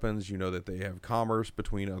have weapons. You know that they have commerce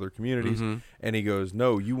between other communities. Mm-hmm. And he goes,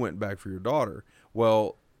 no, you went back for your daughter.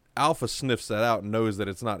 Well, Alpha sniffs that out and knows that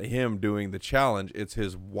it's not him doing the challenge. It's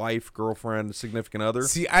his wife, girlfriend, significant other.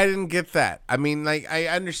 See, I didn't get that. I mean, like, I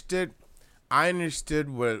understood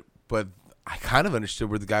what, but I kind of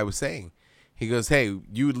understood what the guy was saying. He goes, hey,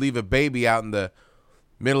 you would leave a baby out in the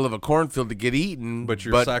middle of a cornfield to get eaten, but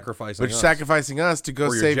you're sacrificing us to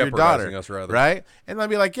go save your daughter, us, rather. Right? And I'd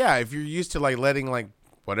be like, yeah, if you're used to like letting like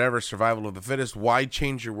whatever survival of the fittest, why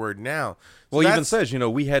change your word now? So well, he even says, you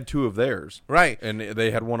know, we had 2 of theirs, right, and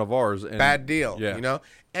they had 1 of ours. And, bad deal, yeah. You know.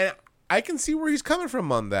 And I can see where he's coming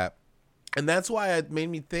from on that, and that's why it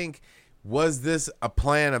made me think. Was this a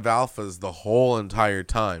plan of Alpha's the whole entire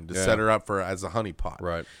time to set her up for as a honeypot?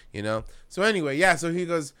 Right. You know? So anyway, yeah, so he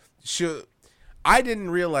goes, I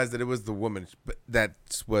didn't realize that it was the woman that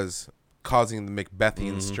was causing the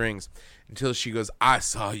Macbethian strings until she goes, I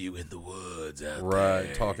saw you in the woods out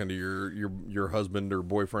there. Talking to your husband or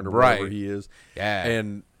boyfriend or whatever he is. Yeah.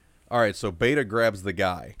 And, all right, so Beta grabs the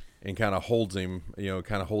guy and kind of holds him,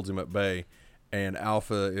 at bay. And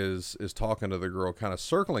Alpha is talking to the girl, kind of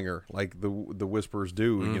circling her like the Whisperers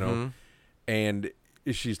do, you know. And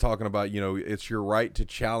she's talking about, you know, it's your right to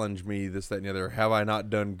challenge me, this, that, and the other. Have I not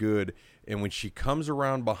done good? And when she comes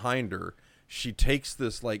around behind her, she takes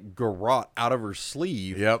this like garrote out of her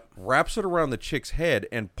sleeve, wraps it around the chick's head,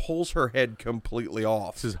 and pulls her head completely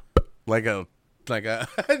off. Just like a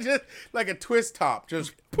just like a twist top,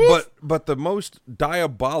 just poof. But the most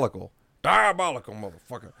diabolical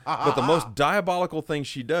motherfucker. But the most diabolical thing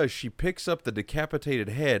she does, she picks up the decapitated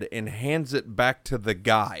head and hands it back to the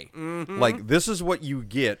guy. Mm-hmm. Like, this is what you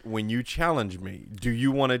get when you challenge me. Do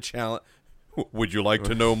you want to challenge? Would you like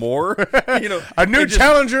to know more? You know, a new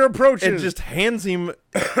challenger approaches. And just hands him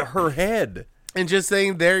her head. And just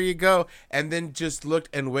saying, there you go. And then just looked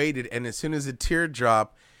and waited. And as soon as a tear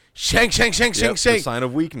dropped, shank. The sign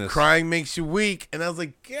of weakness. Crying makes you weak. And I was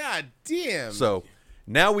like, God damn. So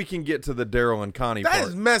now we can get to the Daryl and Connie part. That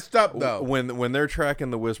is messed up, though. When they're tracking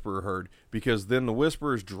the Whisperer herd, because then the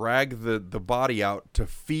Whisperers drag the body out to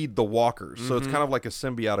feed the walkers. Mm-hmm. So it's kind of like a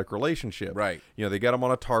symbiotic relationship. Right. You know, they got them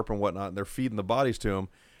on a tarp and whatnot, and they're feeding the bodies to them.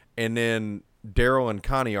 And then Daryl and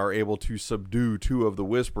Connie are able to subdue 2 of the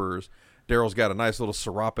Whisperers. Daryl's got a nice little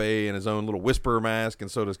serape and his own little Whisperer mask,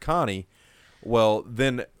 and so does Connie. Well,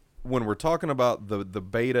 then when we're talking about the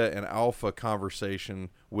Beta and Alpha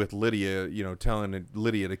conversation with Lydia, you know, telling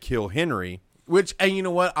Lydia to kill Henry. Which, and you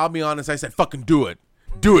know what? I'll be honest. I said, fucking do it.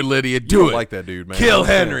 Do it, Lydia. Do it. Like that dude, man. Kill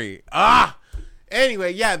Henry.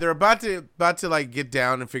 Anyway, yeah, they're about to like get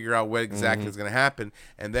down and figure out what exactly is going to happen.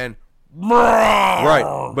 And then,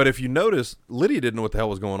 right. But if you notice, Lydia didn't know what the hell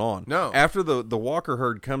was going on. No. After the Walker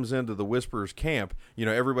herd comes into the Whisperers camp, you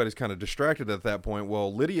know, everybody's kind of distracted at that point.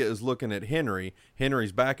 Well, Lydia is looking at Henry.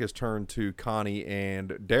 Henry's back is turned to Connie and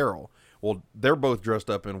Daryl. Well, they're both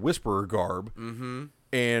dressed up in Whisperer garb. Mm-hmm.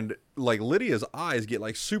 And, like, Lydia's eyes get,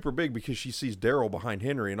 like, super big because she sees Daryl behind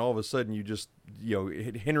Henry. And all of a sudden,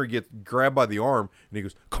 Henry gets grabbed by the arm. And he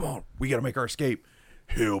goes, come on, we got to make our escape.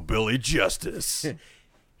 Hillbilly justice.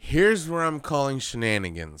 Here's where I'm calling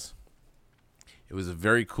shenanigans. It was a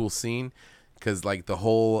very cool scene because, like, the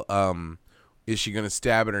whole is she going to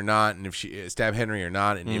stab it or not, and if she stab Henry or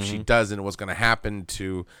not, and if she doesn't, what's going to happen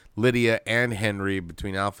to Lydia and Henry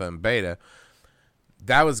between Alpha and Beta.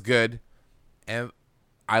 That was good, and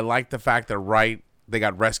I like the fact that they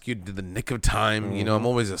got rescued in the nick of time. You know, I'm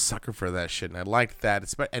always a sucker for that shit, and I liked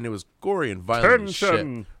that. And it was gory and violent and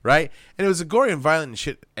shit, right? And it was a gory and violent and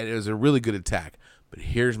shit, and it was a really good attack. But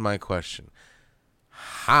here's my question: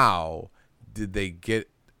 how did they get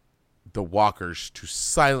the walkers to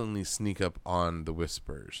silently sneak up on the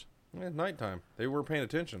Whisperers? At nighttime, they weren't paying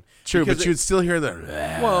attention. True, but you'd still hear the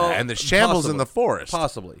and the shambles in the forest.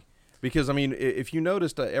 Possibly. Because, I mean, if you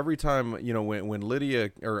noticed every time, you know, when Lydia,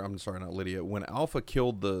 or I'm sorry, not Lydia, when Alpha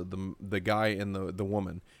killed the guy and the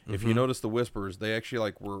woman, if you notice the Whisperers, they actually,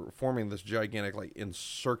 like, were forming this gigantic, like,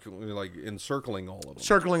 encircling all of them.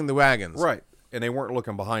 Circling the wagons. Right. And they weren't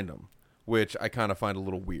looking behind them, which I kind of find a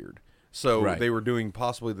little weird. So they were doing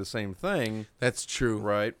possibly the same thing. That's true.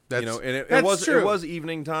 Right. That's, you know, and true. It was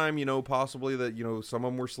evening time, you know, possibly that, you know, some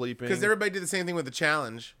of them were sleeping. Because everybody did the same thing with the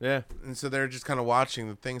challenge. Yeah. And so they're just kind of watching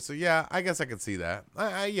the thing. So, yeah, I guess I could see that.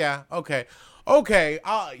 Yeah, okay. Okay,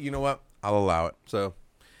 you know what? I'll allow it. So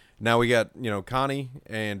now we got, you know, Connie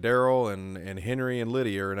and Daryl and Henry and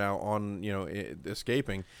Lydia are now on, you know,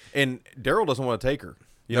 escaping. And Daryl doesn't want to take her.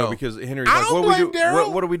 You know, because Henry's like,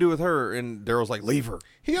 what do we do with her? And Daryl's like, leave her.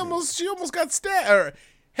 She almost got stabbed. Or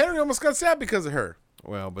Henry almost got stabbed because of her.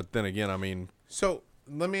 Well, but then again, I mean. So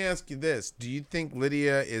let me ask you this: do you think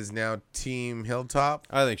Lydia is now Team Hilltop?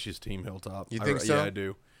 I think she's Team Hilltop. You think so? Yeah, I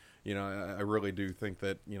do. You know, I really do think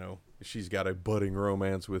that, you know, she's got a budding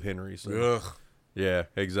romance with Henry. So. Ugh. Yeah,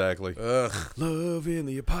 exactly. Ugh. Love in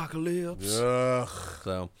the apocalypse. Ugh.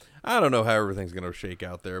 So I don't know how everything's going to shake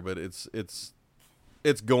out there, but it's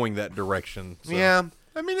going that direction. So. Yeah.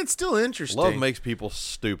 I mean, it's still interesting. Love makes people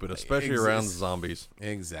stupid, especially around zombies.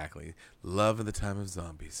 Exactly. Love in the time of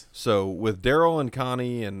zombies. So with Daryl and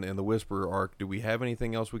Connie and the Whisperer arc, do we have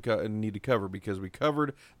anything else we need to cover? Because we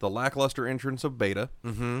covered the lackluster entrance of Beta,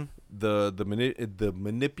 the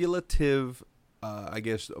manipulative, I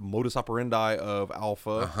guess, modus operandi of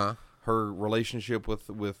Alpha, her relationship with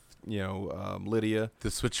you know, Lydia, the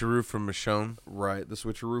switcheroo from Michonne, right? The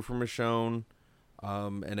switcheroo from Michonne.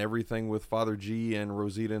 And everything with Father G and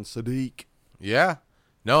Rosita and Sadiq. Yeah.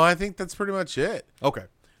 No, I think that's pretty much it. Okay.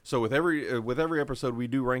 So with every episode, we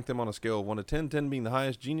do rank them on a scale of 1 to 10, 10 being the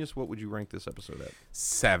highest. Genius, what would you rank this episode at?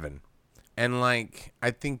 7. And, like,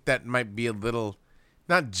 I think that might be a little,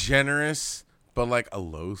 not generous, but like a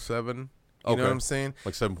low 7. You know what I'm saying?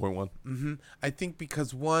 Like 7.1? Mm-hmm. I think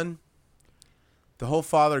because, one, the whole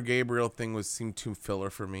Father Gabriel thing seemed too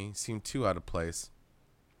filler for me, seemed too out of place.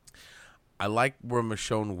 I like where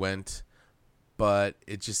Michonne went, but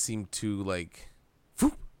it just seemed to, like,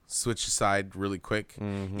 switch aside really quick.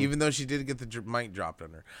 Even though she did get the mic dropped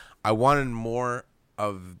on her. I wanted more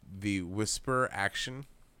of the Whisper action.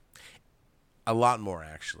 A lot more,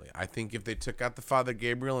 actually. I think if they took out the Father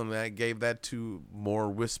Gabriel and that gave that to more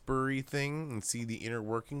whispery thing and see the inner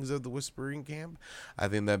workings of the Whispering Camp, I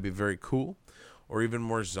think that'd be very cool. Or even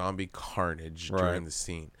more zombie carnage during the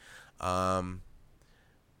scene.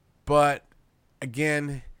 But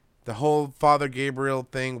again, the whole Father Gabriel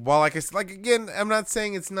thing, while again, I'm not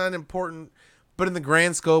saying it's not important, but in the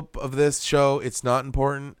grand scope of this show, it's not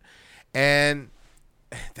important. And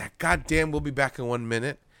that goddamn we'll be back in 1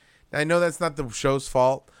 minute. Now, I know that's not the show's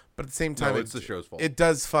fault, but at the same time, it's the show's fault. It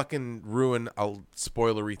does fucking ruin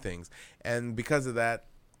spoilery things. And because of that,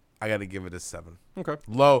 I got to give it a 7. Okay.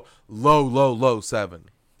 Low 7.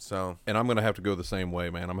 So, and I'm gonna have to go the same way,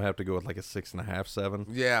 man. I'm gonna have to go with like a 6.5, 7.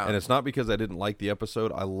 Yeah. And it's not because I didn't like the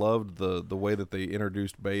episode. I loved the way that they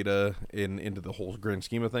introduced Beta into the whole grand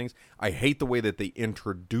scheme of things. I hate the way that they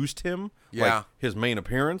introduced him, like his main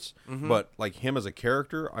appearance, but like him as a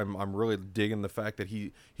character, I'm really digging the fact that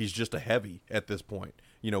he's just a heavy at this point.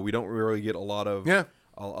 You know, we don't really get a lot of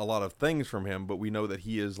a lot of things from him, but we know that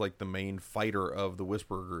he is like the main fighter of the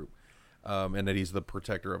Whisperer group. And that he's the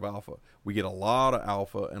protector of Alpha. We get a lot of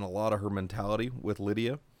Alpha and a lot of her mentality with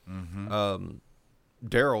Lydia.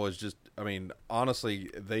 Daryl is just, I mean,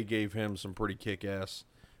 honestly, they gave him some pretty kick-ass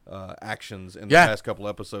actions in the past couple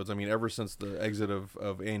episodes. I mean, ever since the exit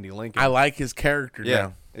of Andy Lincoln. I like his character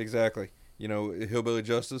now. Exactly. You know, Hillbilly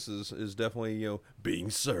Justice is definitely, you know, being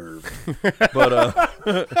served. But,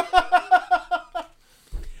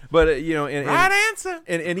 but you know, right answer,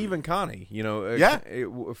 and even Connie, you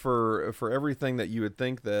know, for everything that you would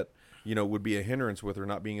think that, you know, would be a hindrance with her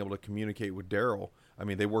not being able to communicate with Daryl. I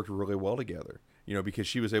mean, they worked really well together. You know, because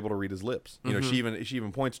she was able to read his lips. You know, she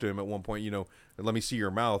even points to him at one point. You know, let me see your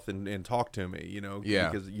mouth and talk to me. You know,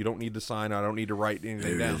 because you don't need to sign. I don't need to write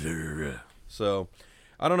anything down. So,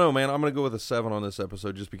 I don't know, man. I'm going to go with a 7 on this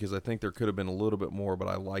episode just because I think there could have been a little bit more, but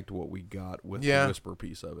I liked what we got with the whisper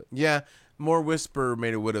piece of it. Yeah, more whisper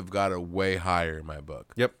would have got a way higher in my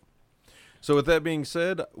book. Yep. So with that being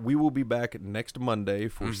said, we will be back next Monday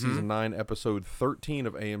for Season 9, Episode 13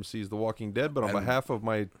 of AMC's The Walking Dead. But on behalf of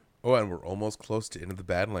my... Oh, and we're almost close to Into the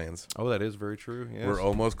Badlands. Oh, that is very true. Yes. We're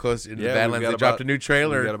almost close to Into the Badlands. They dropped a new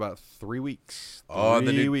trailer. We got about 3 weeks.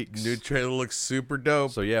 The new trailer looks super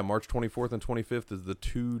dope. So yeah, March 24th and 25th is the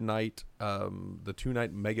two-night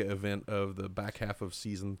mega event of the back half of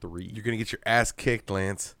Season 3. You're going to get your ass kicked,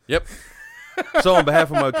 Lance. Yep. So on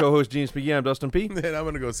behalf of my co-host Gene Spiggy, I'm Dustin P. And I'm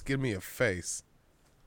going to go skin me a face.